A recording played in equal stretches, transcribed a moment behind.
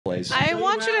guys. I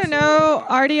want you to know,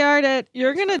 RDR, that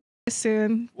you're gonna die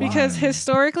soon because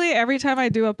historically, every time I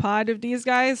do a pod of these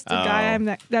guys, the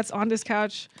guy that's on this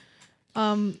couch,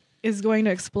 is going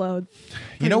to explode.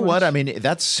 You know what? I mean,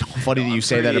 that's so funny that you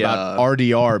say that about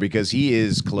RDR because he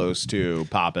is close to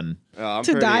popping.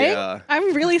 To dying?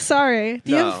 I'm really sorry.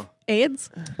 Do you have AIDS?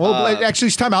 Well, actually,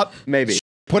 it's time out. Maybe.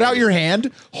 Put out your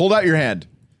hand. Hold out your hand.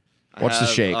 Watch the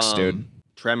shakes, dude.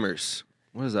 Tremors.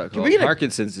 What is that called?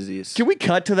 Parkinson's disease. Can we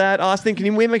cut to that, Austin?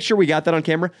 Can we make sure we got that on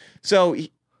camera? So,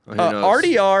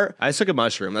 RDR. I took a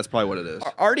mushroom. That's probably what it is.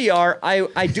 RDR,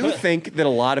 I do think that a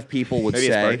lot of people would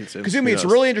say, Kazumi, it's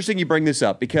really interesting you bring this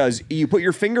up because you put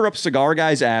your finger up Cigar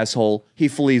Guy's asshole, he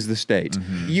flees the state.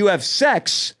 You have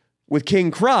sex with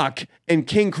King Croc, and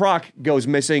King Croc goes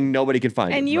missing. Nobody can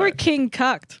find him. And you were King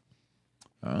Cucked.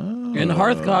 And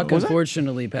Hearthcock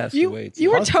unfortunately passed away. You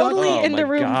were totally in the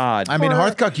room. God. I mean,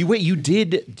 Hearthcock. You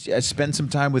did spend some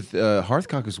time with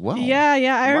Hearthcock as well. Yeah.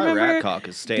 I remember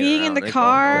being in the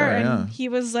car, and he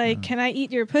was like, "Can I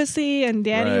eat your pussy?" And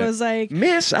Danny was like,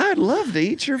 "Miss, I'd love to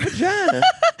eat your vagina."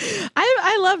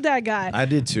 I love that guy. I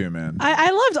did too, man.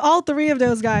 I loved all three of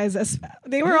those guys.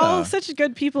 They were all such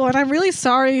good people, and I'm really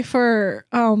sorry for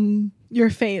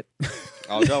your fate.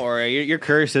 Oh, don't worry. Your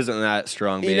curse isn't that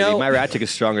strong, baby. You know, my rat tick is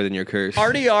stronger than your curse.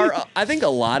 RDR, I think a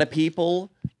lot of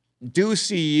people do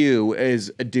see you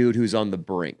as a dude who's on the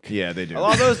brink. Yeah, they do. A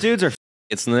lot of those dudes are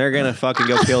and they're going to fucking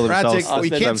go kill themselves. We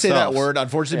can't say that word,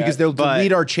 unfortunately, because they'll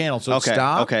delete our channel, so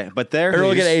stop. Okay, but they're... Or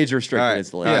we'll get age restricted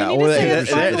instantly.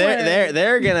 Yeah,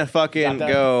 they're going to fucking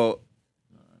go...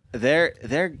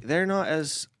 They're not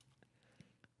as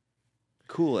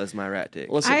cool as my rat tick.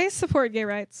 Listen, I support gay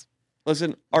rights.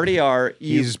 Listen, RDR,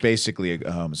 he's basically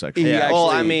a homosexual. Yeah, actually, well,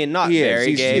 I mean, not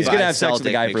very gay. He's gonna have sex with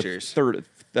the guy pictures. for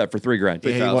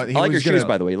 $3,000. Yeah, I like your shoes,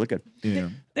 by the way. You look good. Yeah.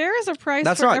 There is a price.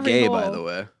 That's for not every gay, hole. by the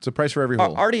way. It's a price for every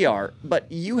hole. RDR, but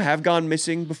you have gone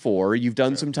missing before. You've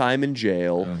done some time in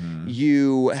jail.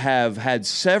 You have had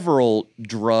several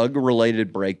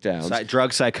drug-related breakdowns.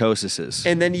 Drug psychoses.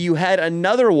 And then you had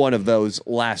another one of those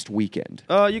last weekend.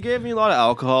 Oh, you gave me a lot of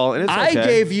alcohol, and it's okay. I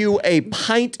gave you a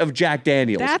pint of Jack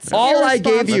Daniels. That's all I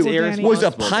gave you was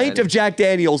a Danny. pint of Jack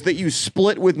Daniels that you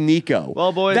split with Nico.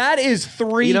 Well, boys, that is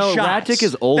 3 shots. Ratic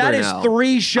is older That is now.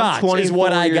 3 shots is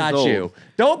what I got you.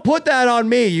 Don't put that on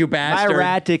me, you bastard. My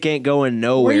Ratic ain't going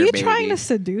nowhere, Were you baby. trying to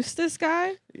seduce this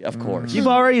guy? Of course. You've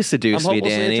already seduced me,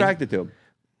 Danny. I'm hopelessly attracted to him.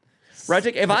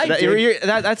 Ratic, if I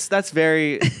that's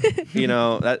very,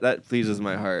 that pleases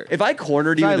my heart. If I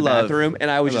cornered you in the bathroom and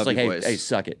I was just like, hey,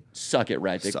 suck it,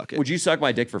 Ratic. Suck it. Would you suck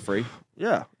my dick for free?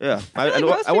 Yeah.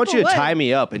 I want you to would. tie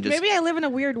me up and just. Maybe I live in a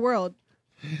weird world.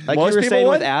 Like most you were people saying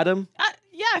would? with Adam.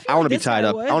 Yeah, I want to be tied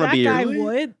up. I want to be your. That guy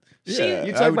would. Yeah.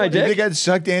 You'd suck my dick? You think I'd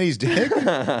suck Danny's dick?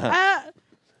 As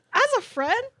a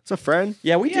friend. It's a friend.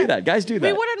 Yeah, we do that. Guys do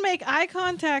that. We wouldn't make eye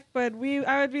contact, but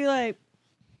I would be like,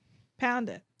 pound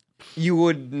it. You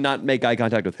would not make eye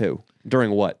contact with who?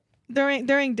 During what?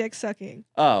 During dick sucking.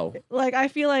 Oh. Like, I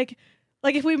feel like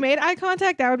if we made eye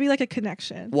contact, that would be like a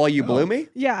connection. While you blew me?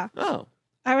 Yeah. Oh.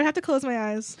 I would have to close my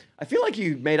eyes. I feel like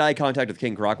you made eye contact with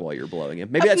King Croc while you were blowing him.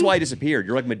 Maybe that's why he disappeared.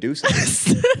 You're like Medusa.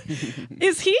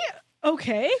 Is he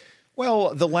okay?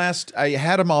 Well, I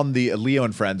had him on the Leo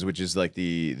and Friends, which is like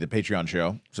the Patreon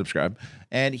show. Subscribe,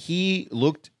 and he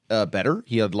looked better.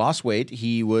 He had lost weight.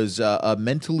 He was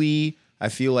mentally, I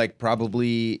feel like,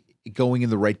 probably going in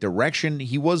the right direction.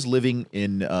 He was living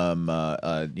in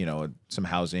some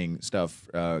housing stuff,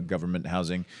 government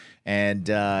housing, and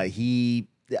he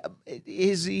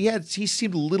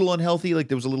seemed a little unhealthy. Like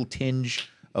there was a little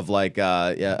tinge of like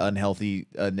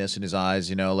unhealthiness in his eyes.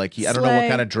 I don't know what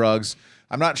kind of drugs.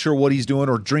 I'm not sure what he's doing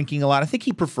or drinking a lot. I think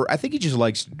he just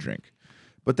likes to drink.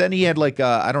 But then he had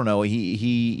I don't know.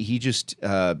 He just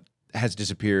has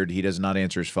disappeared. He does not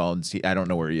answer his phones. I don't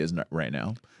know where he is right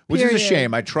now, which is a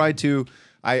shame. I tried to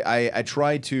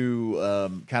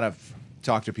kind of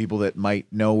talk to people that might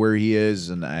know where he is,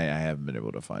 and I haven't been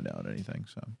able to find out anything.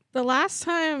 So the last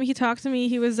time he talked to me,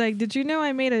 he was like, "Did you know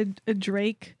I made a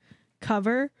Drake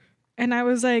cover?" And I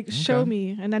was like, "Show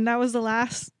me." And then that was the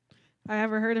last I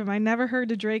ever heard of him. I never heard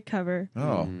the Drake cover.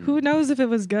 Oh. Who knows if it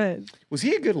was good? Was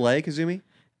he a good lay, Kazumi?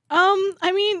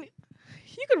 I mean,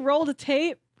 you could roll the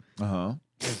tape. Uh-huh.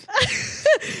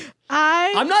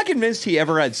 I'm not convinced he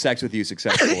ever had sex with you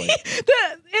successfully.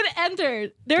 It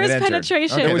entered. There was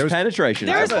penetration. Okay, there was penetration.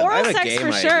 There was oral sex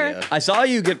for sure. I saw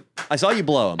you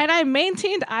blow him. And I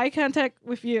maintained eye contact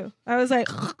with you. I was like,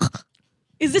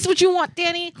 "Is this what you want,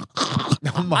 Danny?"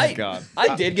 Oh my God.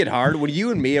 I did get hard. When you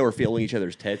and Mia were feeling each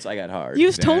other's tits, I got hard.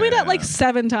 You've told me that like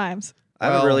 7 times. I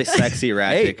have a really sexy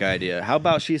rat chick idea. How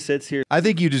about she sits here? I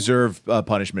think you deserve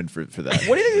punishment for that.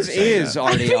 What do you think this is, RDR?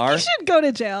 I think you should go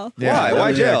to jail. Yeah,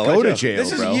 Why jail? Go to jail.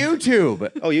 This is bro.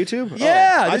 YouTube. Oh, YouTube?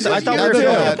 Yeah, I thought we were doing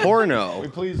a porno.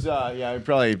 Please, yeah,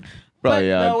 probably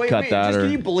No, cut that.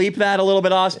 Can you bleep that a little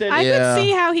bit, Austin? I could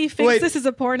see how he thinks Wait. this is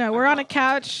a porno. We're on a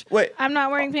couch. Wait. I'm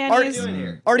not wearing panties.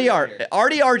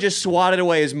 RDR just swatted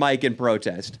away his mic in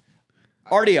protest.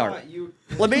 RDR.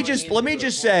 Let me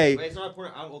just say. It's not a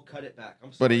porno. I will cut it back. I'm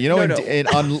But sorry. you know,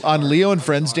 on Leo and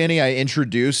Friends, Danny, I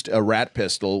introduced a rat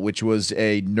pistol, which was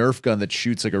a Nerf gun that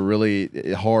shoots like a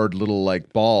really hard little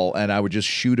like ball, and I would just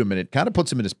shoot him, and it kind of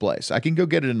puts him in his place. I can go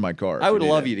get it in my car. I would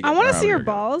love you to. I want to see your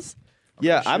balls.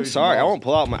 Yeah, I'm sorry. I won't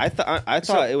pull out my. I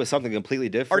thought it was something completely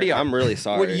different. RDR, I'm really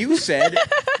sorry. What you said,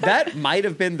 that might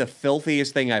have been the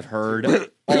filthiest thing I've heard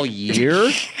all year.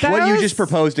 What you just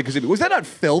proposed to Kazumi. Was that not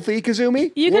filthy,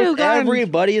 Kazumi? You could have gotten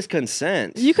everybody's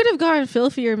consent. You could have gotten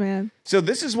filthier, man. So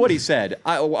this is what he said.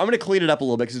 I'm going to clean it up a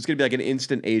little bit because it's going to be like an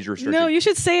instant age restriction. No, you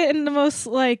should say it in the most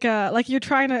like you're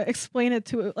trying to explain it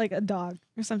to like a dog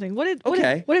or something. What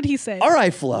did he say? All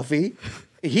right, Fluffy.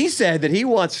 He said that he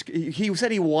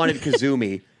said he wanted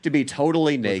Kazumi to be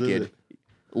totally naked.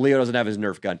 Leo doesn't have his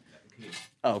Nerf gun.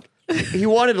 Oh. He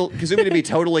wanted Kazumi to be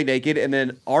totally naked, and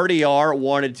then RDR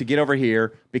wanted to get over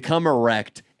here, become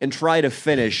erect, and try to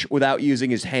finish without using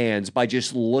his hands by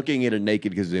just looking at a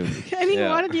naked Kazumi. And he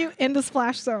wanted you in the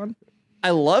splash zone.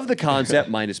 I love the concept,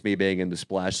 minus me being in the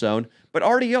splash zone. But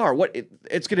RDR,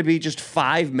 it's going to be just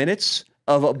 5 minutes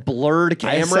of a blurred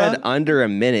camera? I said under a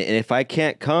minute, and if I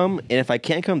can't come,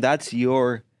 that's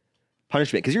your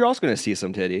punishment, because you're also going to see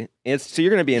some titty. So you're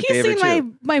going to be in favor too. He's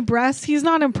seen my breasts. He's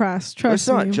not impressed. Trust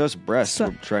me. It's not just breasts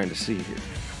we're trying to see here.